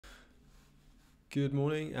Good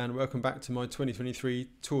morning and welcome back to my 2023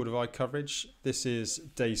 Tour de Vie coverage. This is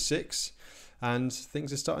day 6 and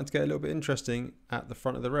things are starting to get a little bit interesting at the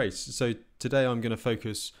front of the race. So today I'm going to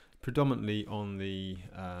focus predominantly on the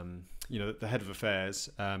the head of affairs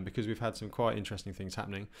because we've had some quite interesting things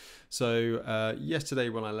happening. So yesterday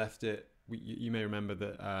when I left it, you may remember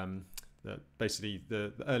that basically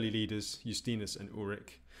the early leaders, Justinus and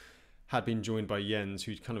Ulrich, had been joined by Jens,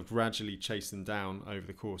 who'd kind of gradually chased them down over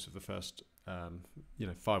the course of the first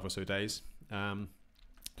 5 or so days.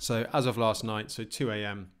 So as of last night, so 2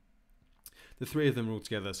 a.m, the three of them were all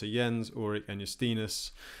together. So Jens, Ulrich and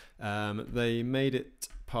Justinus, they made it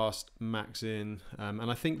past Max in,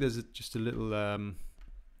 and I think there's just a little,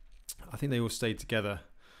 I think they all stayed together.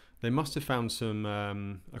 They must have found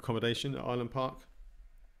some accommodation at Island Park.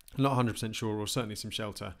 I'm not 100% sure, or certainly some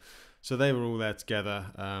shelter. So they were all there together.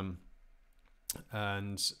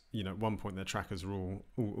 And at one point their trackers were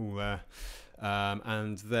all there,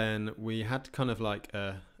 and then we had kind of like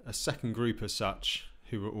a second group as such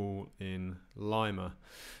who were all in Lima.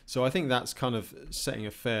 So I think that's kind of setting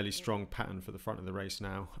a fairly strong pattern for the front of the race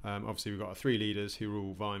now. Obviously we've got our three leaders who are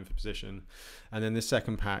all vying for position, and then the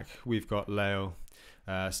second pack we've got Lael,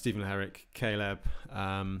 Stephen Herrick, Caleb,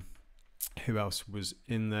 who else was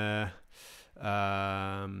in there,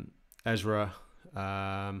 Ezra,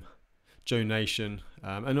 Joe Nation,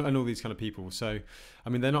 and all these kind of people. So I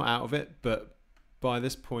mean, they're not out of it, but by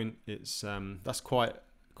this point it's that's quite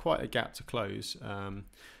a gap to close, and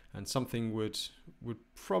something would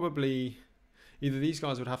probably, either these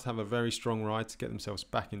guys would have to have a very strong ride to get themselves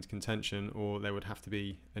back into contention, or there would have to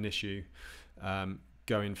be an issue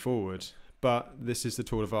going forward. But this is the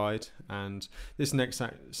Tour de Vie, and this next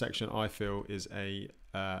section I feel is a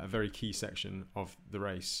very key section of the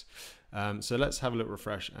race. So let's have a little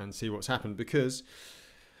refresh and see what's happened, because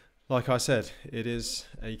like I said, it is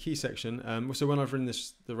a key section. So when I've ridden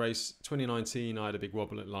the race 2019, I had a big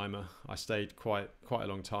wobble at Lima. I stayed quite a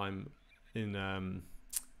long time in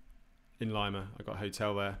Lima. I got a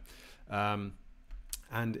hotel there,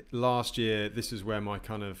 and last year this is where my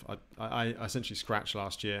kind of I essentially scratched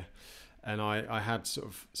last year, and I had sort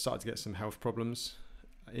of started to get some health problems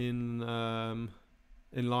in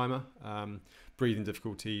Lima, breathing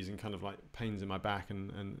difficulties and kind of like pains in my back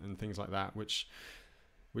and things like that, which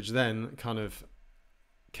then kind of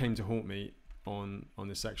came to haunt me on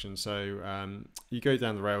this section. So you go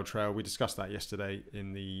down the rail trail. We discussed that yesterday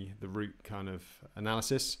in the route kind of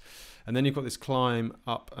analysis, and then you've got this climb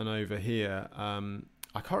up and over here.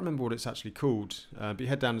 I can't remember what it's actually called, but you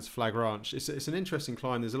head down to Flag Ranch. It's an interesting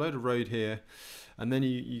climb. There's a load of road here, and then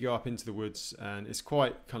you go up into the woods, and it's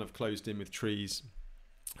quite kind of closed in with trees.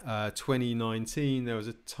 2019 there was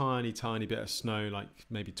a tiny bit of snow, like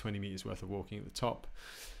maybe 20 meters worth of walking at the top.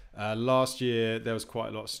 Last year there was quite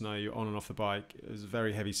a lot of snow on and off the bike. It was a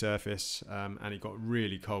very heavy surface, and it got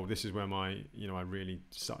really cold. This is where I really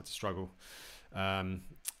started to struggle, and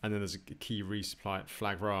then there's a key resupply at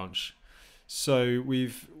Flag Ranch. So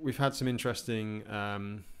we've had some interesting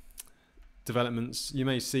developments. You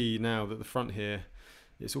may see now that the front here,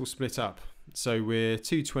 it's all split up. So we're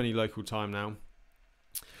 2:20 local time now.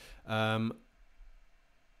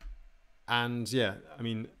 And yeah, I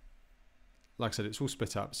mean, like I said, it's all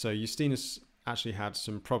split up. So Justinus actually had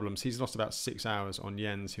some problems. He's lost about 6 hours on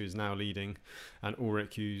Jens, who is now leading, and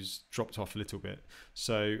Ulrich, who's dropped off a little bit.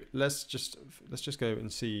 So let's just go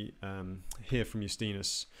and hear from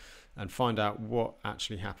Justinus and find out what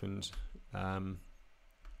actually happened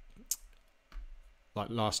like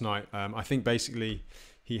last night. I think basically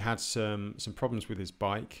he had some problems with his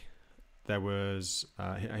bike. There was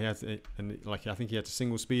I think he had to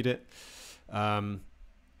single speed it, and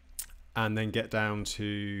then get down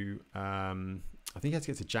to I think he had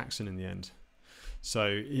to get to Jackson in the end.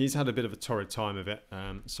 So he's had a bit of a torrid time of it.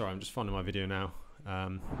 Sorry, I'm just finding my video now.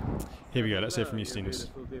 Here we go. Let's hear from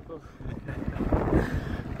Justinus.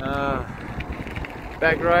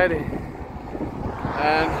 Back riding,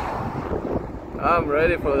 and I'm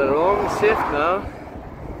ready for the long shift now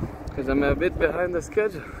because I'm a bit behind the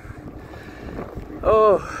schedule.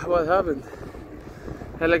 Oh, what happened?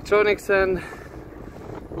 Electronics and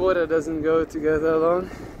water doesn't go together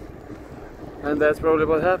alone, and that's probably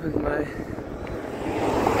what happened.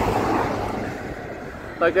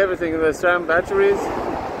 Like everything, the SRAM batteries,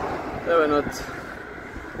 they were not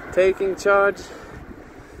taking charge.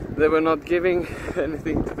 They were not giving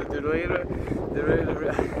anything to the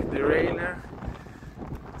derailleur.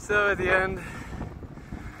 So at the end,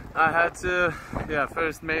 I had to,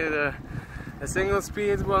 first made a single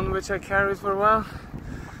speed one, which I carried for a while.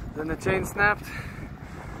 Then the chain snapped.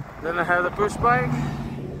 Then I had a push bike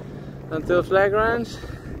until Flag Ranch.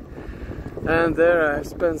 And there I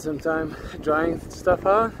spent some time drying stuff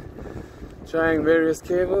out, trying various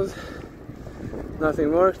cables.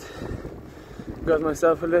 Nothing worked. Got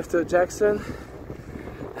myself a lift to Jackson.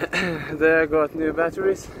 There I got new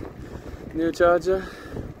batteries, new charger,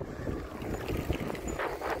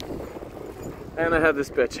 and I had this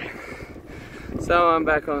bitch. So I'm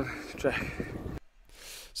back on track.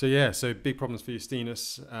 So yeah, so big problems for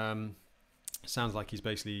Justinus. Sounds like he's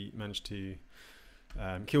basically managed to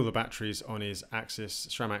kill the batteries on his axis,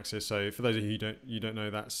 SRAM axis. So for those of you who don't know,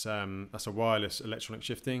 that's a wireless electronic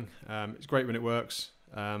shifting. It's great when it works,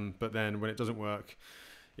 but then when it doesn't work,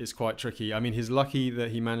 it's quite tricky. I mean, he's lucky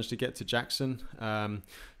that he managed to get to Jackson.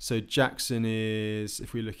 So Jackson is,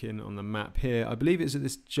 if we look in on the map here, I believe it's at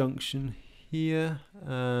this junction here.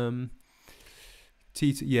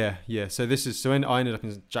 Yeah. So I ended up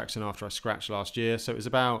in Jackson after I scratched last year. So it was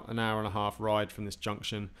about an hour and a half ride from this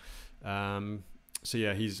junction. So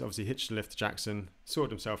yeah, he's obviously hitched the lift to Jackson,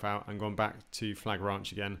 sorted himself out, and gone back to Flag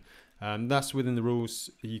Ranch again. That's within the rules.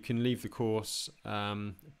 You can leave the course,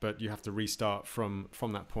 but you have to restart from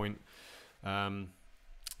that point.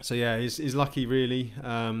 So yeah, he's lucky really,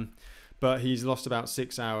 but he's lost about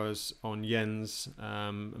 6 hours on Jens,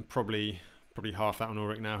 and probably half that on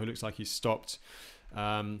Ulrich now, who looks like he's stopped.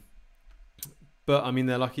 But I mean,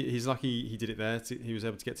 they're lucky. He's lucky he did it there. He was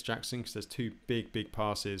able to get to Jackson because there's two big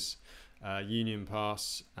passes. Union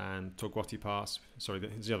Pass and Togwati Pass. Sorry,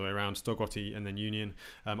 it's the other way around. Togwati and then Union.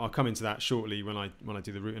 I'll come into that shortly when I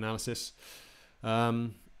do the route analysis.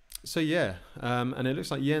 So yeah, and it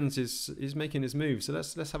looks like Jens is making his move. So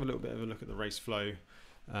let's have a little bit of a look at the race flow.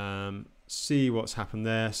 See what's happened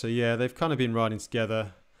there. So yeah, they've kind of been riding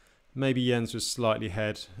together. Maybe Jens was slightly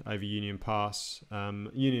ahead over Union Pass.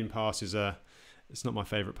 Union Pass it's not my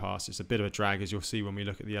favourite pass. It's a bit of a drag, as you'll see when we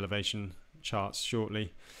look at the elevation charts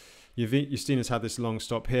shortly. Justinus had this long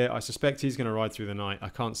stop here. I suspect he's going to ride through the night. I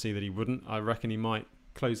can't see that he wouldn't. I reckon he might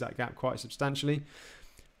close that gap quite substantially.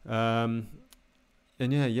 And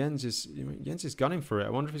yeah, Jens is gunning for it. I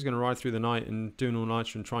wonder if he's going to ride through the night and do an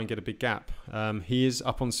all-nighter and try and get a big gap. He is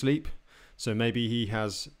up on sleep, so maybe he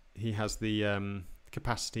has the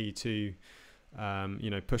capacity to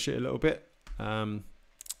push it a little bit.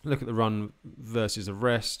 Look at the run versus the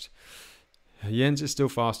rest. Jens is still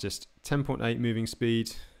fastest, 10.8 moving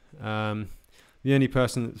speed. The only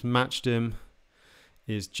person that's matched him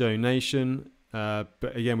is Joe Nation,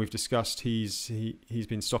 but again we've discussed he's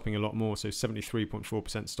been stopping a lot more, so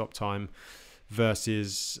 73.4% stop time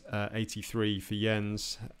versus 83 for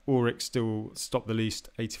Jens. Ulrich still stopped the least,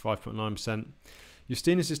 85.9%.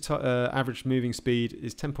 Justinus' average moving speed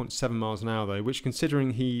is 10.7 miles an hour though, which,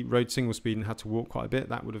 considering he rode single speed and had to walk quite a bit,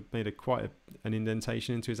 that would have made an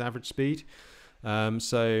indentation into his average speed.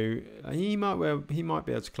 So he might be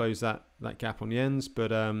able to close that gap on Jens,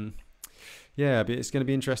 but yeah, but it's going to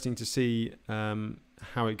be interesting to see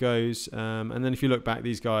how it goes. And then if you look back,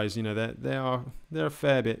 these guys, they're a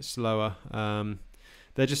fair bit slower.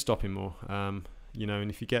 They're just stopping more. And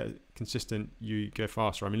if you get consistent, you go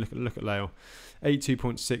faster. I mean, look at Lael,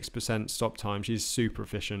 82.6% stop time. She's super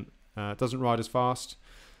efficient. Doesn't ride as fast,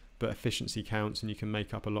 but efficiency counts, and you can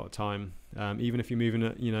make up a lot of time. Even if you're moving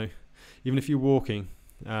at, even if you're walking,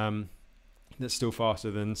 that's still faster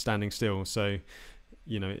than standing still. So,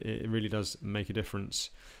 it really does make a difference.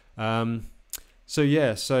 So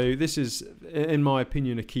this is, in my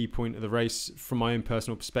opinion, a key point of the race. From my own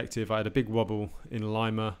personal perspective, I had a big wobble in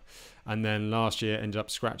Lima, and then last year ended up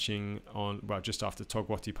scratching on, just after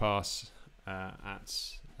Togwati Pass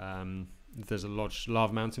there's a lodge,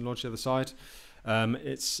 Lava Mountain Lodge, the other side.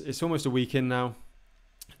 It's almost a week in now,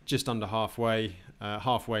 just under halfway.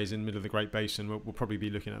 Halfway is in the middle of the Great Basin. We'll probably be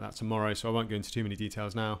looking at that tomorrow, so I won't go into too many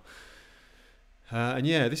details now. And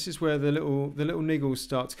yeah, this is where the little niggles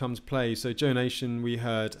start to come to play. So Joe Nation, we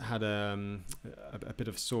heard, had a bit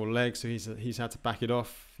of a sore leg, so he's had to back it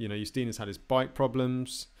off. Justinus had his bike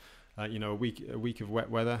problems. A week of wet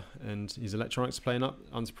weather, and his electronics are playing up.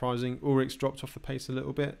 Unsurprising. Ulrich's dropped off the pace a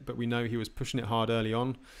little bit, but we know he was pushing it hard early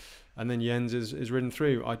on. And then Jens is ridden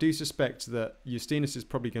through. I do suspect that Justinus is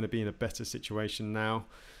probably going to be in a better situation now.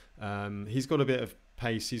 He's got a bit of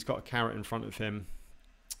pace. He's got a carrot in front of him,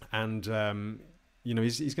 and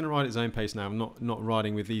he's going to ride at his own pace now. Not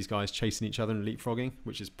riding with these guys chasing each other and leapfrogging,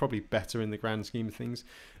 which is probably better in the grand scheme of things,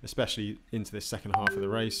 especially into this second half of the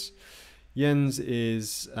race. Jens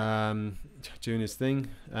is doing his thing,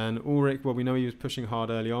 and Ulrich, well, we know he was pushing hard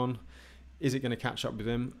early on. Is it going to catch up with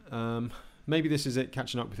him? Maybe this is it,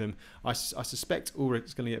 catching up with him. I suspect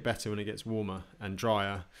Ulrich's going to get better when it gets warmer and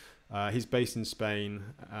drier. He's based in Spain.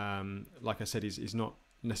 Like I said, he's not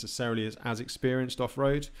necessarily as experienced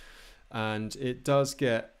off-road, and it does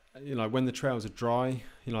get you know, when the trails are dry,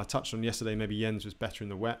 you know, I touched on yesterday, maybe Jens was better in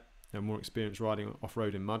the wet and more experienced riding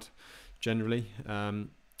off-road in mud generally.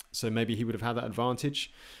 So maybe he would have had that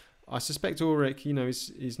advantage. I suspect Ulrich, you know,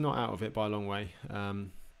 he's not out of it by a long way.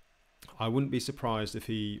 I wouldn't be surprised if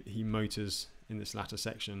he motors in this latter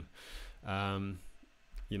section.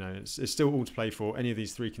 You know, it's still all to play for. Any of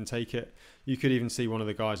these three can take it. You could even see one of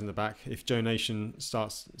the guys in the back. If Joe Nation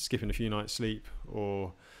starts skipping a few nights sleep,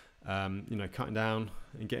 or you know, cutting down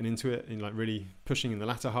and getting into it and like really pushing in the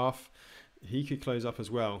latter half, he could close up as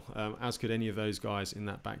well, as could any of those guys in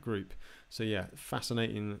that back group. So yeah,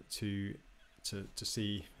 fascinating to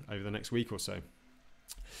see over the next week or so.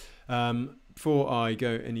 Before I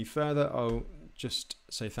go any further, I'll just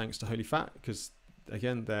say thanks to Holyfat, because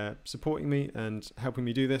again, they're supporting me and helping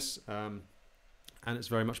me do this, and it's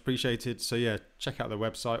very much appreciated. So yeah, check out their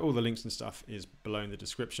website. All the links and stuff is below in the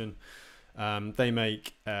description. They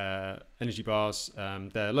make energy bars.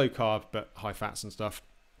 They're low carb but high fats and stuff.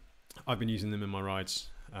 I've been using them in my rides,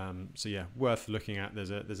 so yeah, worth looking at. There's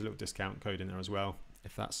a little discount code in there as well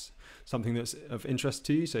if that's something that's of interest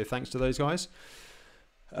to you. So thanks to those guys.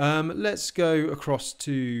 Let's go across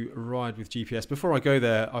to Ride with GPS. Before I go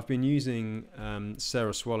there, I've been using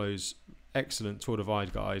Sarah Swallow's excellent Tour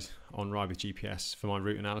Divide guide on Ride with GPS for my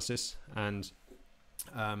route analysis, and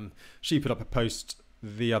she put up a post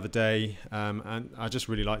the other day, and I just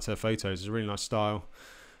really liked her photos. It's a really nice style.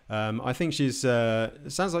 I think she's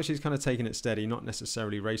it sounds like she's kind of taking it steady, not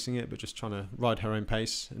necessarily racing it, but just trying to ride her own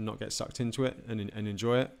pace and not get sucked into it and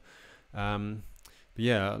enjoy it. But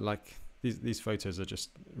yeah, like these photos are just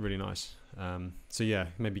really nice. So yeah,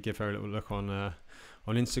 maybe give her a little look on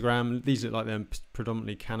Instagram. These look like they're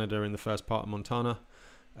predominantly Canada in the first part of Montana.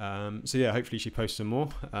 So yeah, hopefully she posts some more.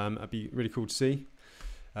 That'd be really cool to see.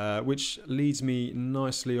 Which leads me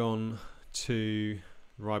nicely on to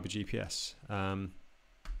Ride with GPS.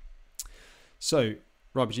 So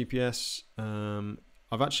Ride with GPS,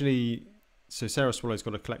 I've actually, so Sarah Swallow's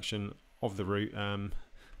got a collection of the route.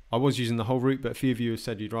 I was using the whole route, but a few of you have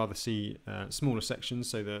said you'd rather see smaller sections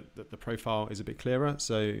so that the profile is a bit clearer.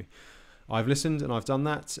 So I've listened and I've done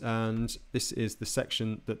that, and this is the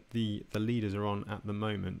section that the leaders are on at the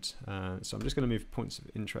moment. So I'm just going to move points of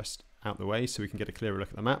interest out the way so we can get a clearer look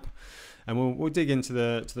at the map, and we'll dig into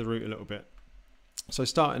the route a little bit. So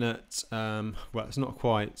starting at well, it's not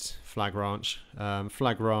quite Flag Ranch.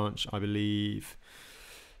 Flag Ranch, I believe,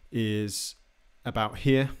 is about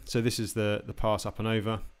here. So this is the pass up and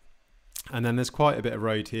over. And then there's quite a bit of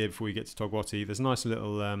road here before you get to Togwati. There's a nice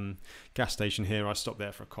little gas station here. I stopped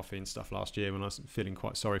there for a coffee and stuff last year when I was feeling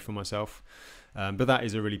quite sorry for myself. But that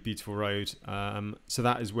is a really beautiful road. So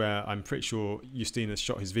that is where I'm pretty sure Justinus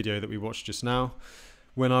shot his video that we watched just now.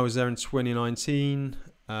 When I was there in 2019,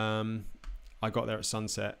 I got there at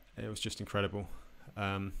sunset. It was just incredible.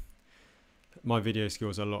 My video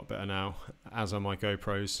skills are a lot better now, as are my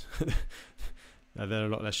GoPros. They're a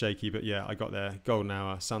lot less shaky, but yeah, I got there, golden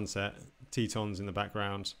hour, sunset, Tetons in the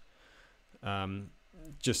background.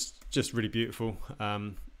 Just really beautiful.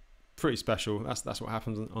 Pretty special. That's what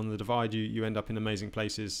happens on the Divide. You end up in amazing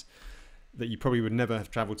places that you probably would never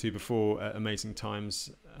have traveled to before at amazing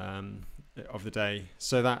times of the day.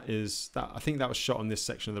 So that. I think that was shot on this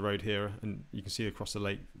section of the road here, and you can see across the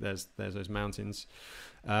lake. There's those mountains,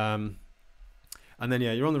 and then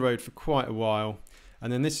yeah, you're on the road for quite a while.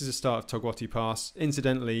 And then this is the start of Togwati Pass.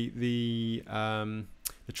 Incidentally, the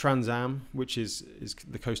Trans Am, which is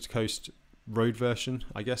the coast-to-coast road version,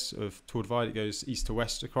 I guess, of Tour Divide, it goes east to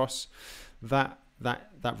west across. That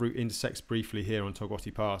route intersects briefly here on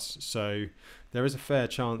Togwati Pass. So there is a fair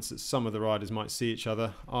chance that some of the riders might see each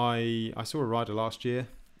other. I saw a rider last year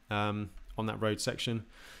on that road section,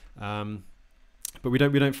 but we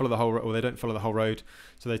don't follow the whole, or they don't follow the whole road.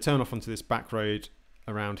 So they turn off onto this back road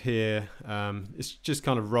around here. It's just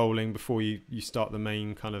kind of rolling before you start the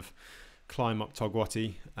main kind of climb up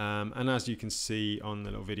Togwati, and as you can see on the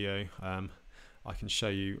little video, I can show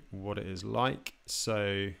you what it is like.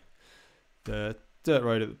 So the dirt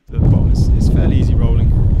road at the bottom is fairly easy rolling.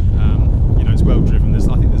 You know, it's well driven. I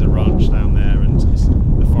think there's a ranch down there, and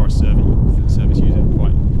the Forest Service use it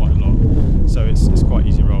quite a lot. So it's quite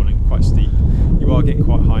easy rolling, quite steep. You are getting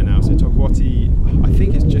quite high now. So Togwati, I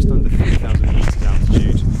think it's just under 3,000 meters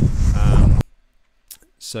altitude.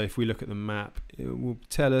 So if we look at the map, it will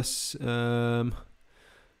tell us basically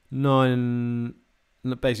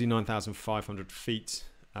 9,500 feet.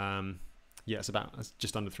 Yeah, it's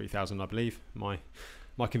just under 3,000, I believe. My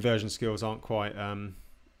conversion skills aren't quite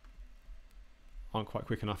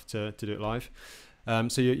quick enough to do it live.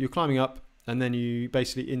 So you're climbing up, and then you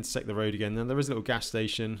basically intersect the road again. Then there is a little gas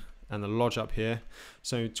station and the lodge up here.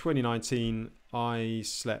 So 2019, I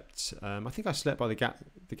slept. I think I slept by the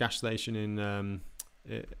gas station in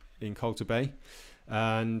Coulter Bay,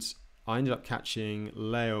 and I ended up catching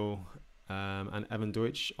Lael and Evan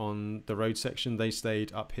Deutsch on the road section. They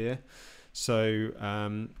stayed up here, so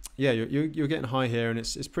yeah, you're getting high here, and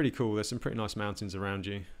it's pretty cool. There's some pretty nice mountains around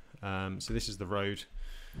you. So this is the road.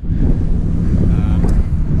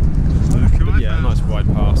 But yeah, a nice wide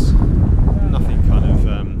pass. Nothing kind of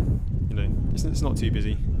you know, it's not too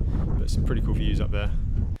busy, but some pretty cool views up there.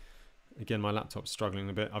 Again, my laptop's struggling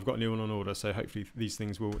a bit. I've got a new one on order, so hopefully these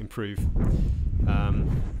things will improve.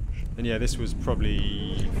 And yeah, this was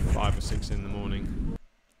probably 5 or 6 in the morning.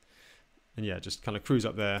 And yeah, just kind of cruise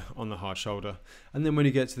up there on the hard shoulder. And then when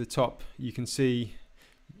you get to the top, you can see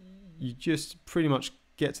you just pretty much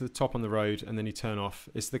get to the top on the road and then you turn off.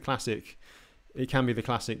 It's the classic, it can be the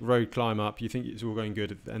classic road climb up. You think it's all going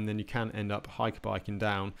good, and then you can end up biking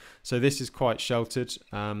down. So this is quite sheltered.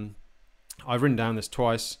 I've ridden down this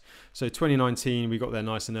twice. So 2019, we got there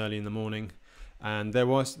nice and early in the morning, and there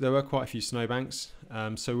were quite a few snowbanks.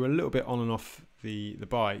 So we're a little bit on and off the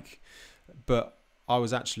bike, but I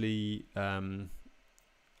was actually able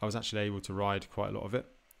to ride quite a lot of it.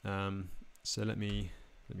 So let me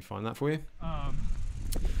find that for you.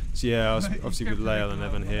 So yeah, I was obviously with Lael and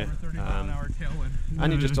Evan here,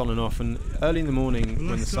 and you're just on and off. And early in the morning,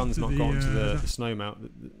 when the sun's not gotten to the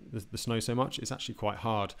snow so much, it's actually quite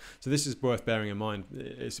hard. So this is worth bearing in mind.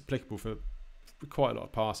 It's applicable for quite a lot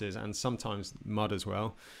of passes and sometimes mud as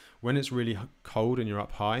well. When it's really cold and you're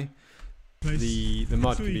up high, the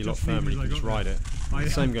mud can be a lot firmer. You can just ride it. The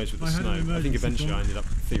same goes with the snow. I think eventually I ended up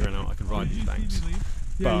figuring out I could ride these banks.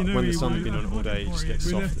 But when the sun's been on it all day, you just get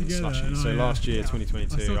soft and slushy. So last year,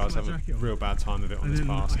 2022, I was having a real bad time of it on this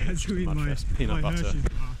pass. Mudfest, peanut butter,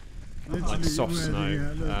 like soft snow.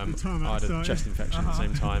 I had a chest infection at the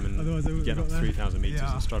same time, and getting up to 3,000 metres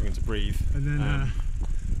and struggling to breathe.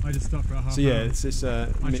 I just stopped for a half so yeah, it's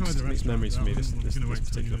mixed memories for me, this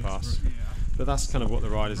particular pass. But that's kind of what the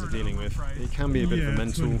riders are dealing with. It can be a bit of a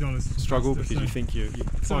mental struggle, because you think you're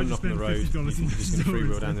climbing up on the road, you think you're just going to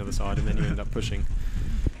freewheel down the other side, and then you end up pushing.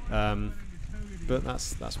 But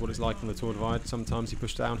that's what it's like on the Tour Divide. Sometimes you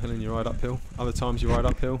push downhill and you ride uphill. Other times you ride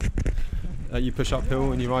uphill, you push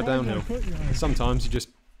uphill and you ride downhill. Sometimes you just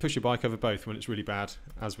push your bike over both when it's really bad,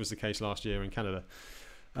 as was the case last year in Canada.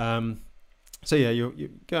 So yeah,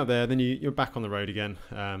 you go up there, then you're back on the road again.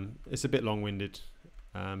 It's a bit long-winded,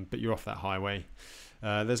 but you're off that highway.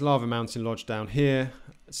 There's Lava Mountain Lodge down here.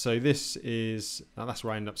 So this is, that's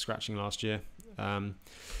where I ended up scratching last year.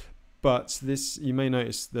 But this, you may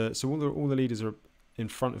notice that, so all the leaders are in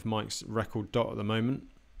front of Mike's record dot at the moment.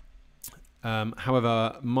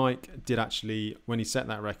 However, Mike did actually, when he set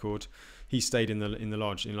that record, he stayed in the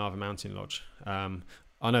lodge, in Lava Mountain Lodge.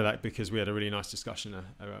 I know that because we had a really nice discussion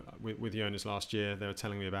with the owners last year. They were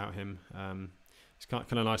telling me about him. It's kind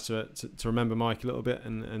of nice to remember Mike a little bit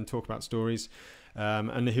and talk about stories.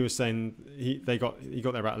 And he was saying he got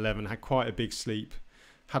there about 11, had quite a big sleep,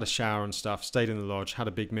 had a shower and stuff, stayed in the lodge, had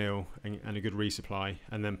a big meal and a good resupply,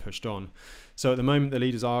 and then pushed on. So at the moment, the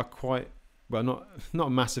leaders are quite, well,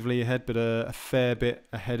 not massively ahead, but a fair bit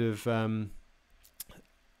ahead of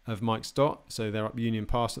Mike's dot. So they're up Union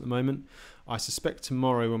Pass at the moment. I suspect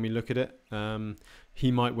tomorrow when we look at it,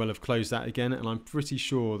 he might well have closed that again, and I'm pretty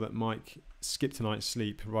sure that Mike skipped a night's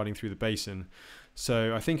sleep riding through the basin.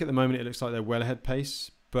 So I think at the moment it looks like they're well ahead pace,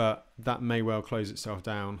 but that may well close itself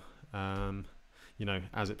down, you know,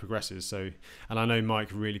 as it progresses. So, and I know Mike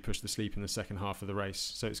really pushed the sleep in the second half of the race,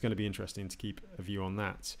 so it's going to be interesting to keep a view on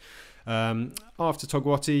that. After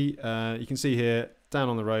Togwati, you can see here down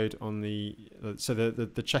on the road on the so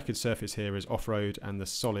the checkered surface here is off-road, and the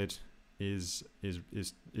solid is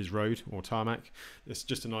road or tarmac. It's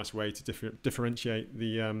just a nice way to differentiate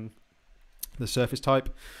the surface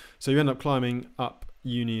type. So you end up climbing up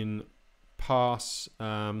Union Pass.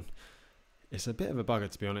 It's a bit of a bugger,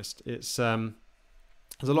 to be honest. It's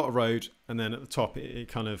there's a lot of road, and then at the top it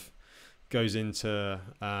kind of goes into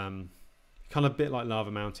kind of a bit like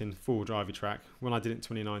Lava Mountain, full drivey track. When I did it in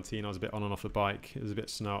 2019, I was a bit on and off the bike. It was a bit of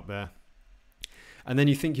snow up there, and then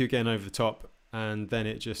you think you're getting over the top, and then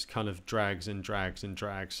it just kind of drags and drags and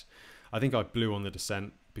drags. I think I blew on the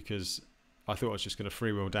descent because I thought I was just going to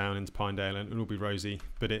freewheel down into Pinedale and it'll be rosy,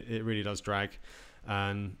 but it really does drag.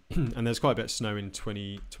 And there's quite a bit of snow in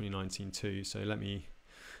 2019 too. So let me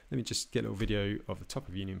just get a little video of the top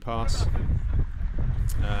of Union Pass.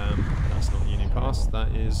 That's not Union Pass,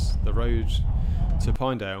 that is the road to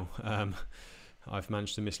Pinedale. I've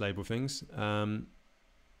managed to mislabel things.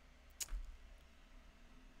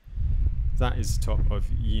 that is the top of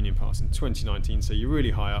Union Pass in 2019. So you're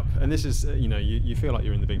really high up, and this is you know, you feel like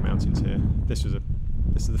you're in the big mountains here. This is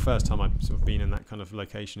the first time I've sort of been in that kind of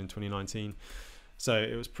location in 2019, so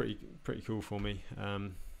it was pretty cool for me.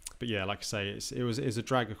 But yeah, like I say, it was a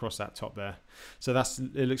drag across that top there. So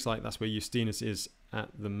it looks like that's where Justinus is at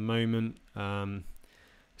the moment.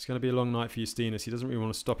 It's going to be a long night for Justinus. He doesn't really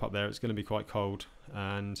want to stop up there. It's going to be quite cold.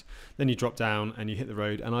 And then you drop down and you hit the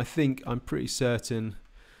road. And I'm pretty certain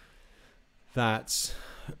that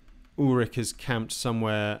Ulrich has camped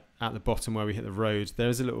somewhere at the bottom where we hit the road.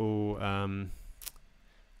 There's a little,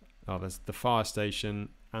 there's the fire station,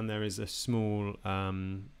 and there is a small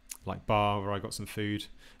like bar where I got some food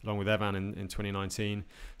along with Evan in 2019.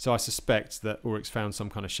 So I suspect that Ulrich's found some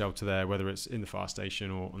kind of shelter there, whether it's in the fire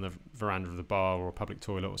station or on the veranda of the bar or a public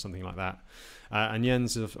toilet or something like that. And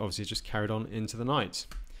Jens have obviously just carried on into the night.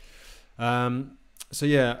 So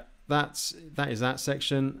yeah, that is that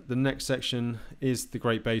section. The next section is the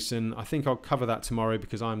Great Basin. I think I'll cover that tomorrow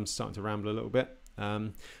because I'm starting to ramble a little bit.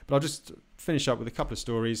 But I'll just finish up with a couple of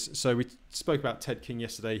stories. So we spoke about Ted King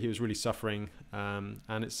yesterday. He was really suffering,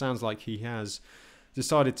 and it sounds like he has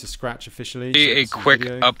decided to scratch officially. A quick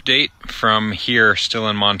update from here, still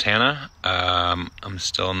in Montana. I'm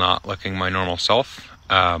still not looking my normal self.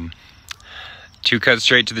 To cut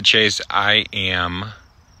straight to the chase, I am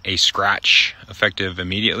a scratch, effective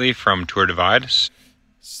immediately from Tour Divide.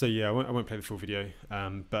 So yeah, I won't play the full video,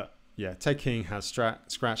 but yeah, Ted King has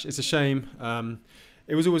scratch. It's a shame.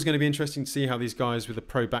 It was always going to be interesting to see how these guys with a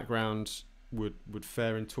pro background would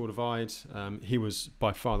fare in Tour Divide. He was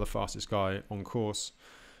by far the fastest guy on course,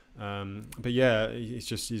 but yeah, it's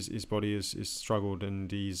just his body is struggled,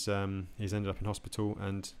 and he's ended up in hospital,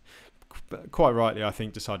 and quite rightly I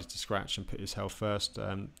think decided to scratch and put his health first.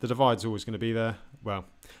 The Divide's always going to be there, well,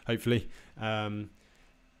 hopefully,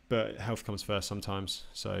 but health comes first sometimes.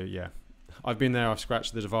 So yeah, I've been there, I've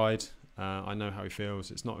scratched the Divide. I know how he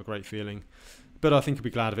feels. It's not a great feeling, but I think he'll be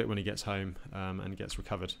glad of it when he gets home and gets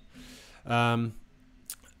recovered.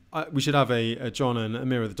 We should have a John and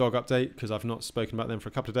Amira the dog update, because I've not spoken about them for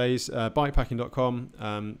a couple of days.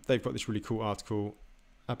 Bikepacking.com, they've got this really cool article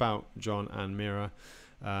about John and Mira,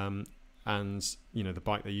 and you know, the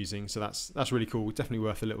bike they're using. So that's really cool. Definitely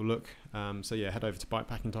worth a little look. So yeah, head over to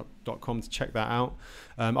bikepacking.com to check that out.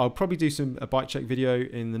 I'll probably do a bike check video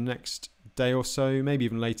in the next day or so, maybe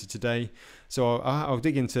even later today. So I'll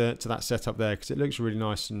dig into that setup there, because it looks really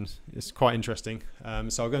nice and it's quite interesting.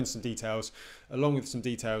 So I'll go into some details, along with some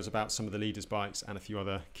details about some of the leaders' bikes and a few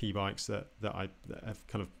other key bikes that have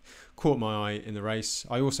kind of caught my eye in the race.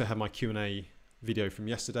 I also have my Q&A video from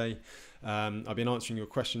yesterday. I've been answering your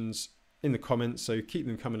questions in the comments, so keep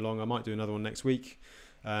them coming along. I might do another one next week,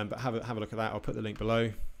 but have a look at that. I'll put the link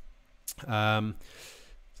below.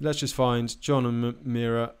 Let's just find John and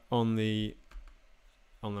Mira on the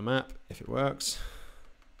map, if it works.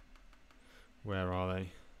 Where are they?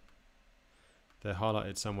 They're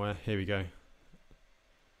highlighted somewhere. Here we go.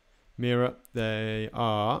 Mira, they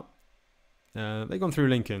are. They've gone through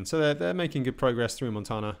Lincoln, so they're making good progress through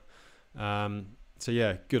Montana. So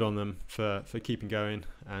yeah, good on them for keeping going,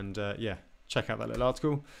 and yeah, check out that little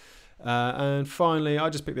article. And finally, I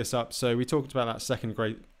just picked this up. So we talked about that second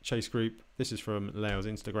great chase group. This is from Lael's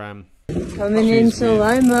Instagram. Coming into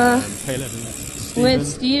Lima with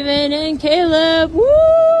Steven and Caleb.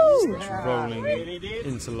 Woo! Rolling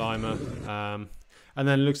into Lima. And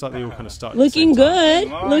then it looks like they all kind of started. Looking good,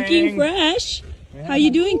 looking fresh. How you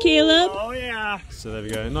doing, Caleb? Oh yeah. So there we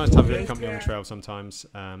go. Nice to have a bit of company on the trail sometimes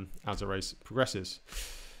as the race progresses.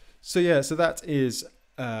 So yeah, so that is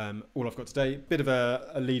all I've got today. Bit of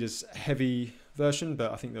a leaders heavy version,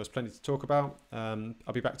 but I think there was plenty to talk about.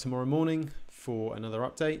 I'll be back tomorrow morning for another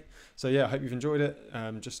update. So yeah, I hope you've enjoyed it.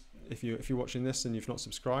 Just if you're watching this and you've not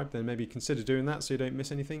subscribed, then maybe consider doing that so you don't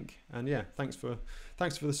miss anything. And yeah, thanks for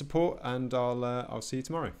the support, and I'll see you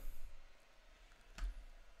tomorrow.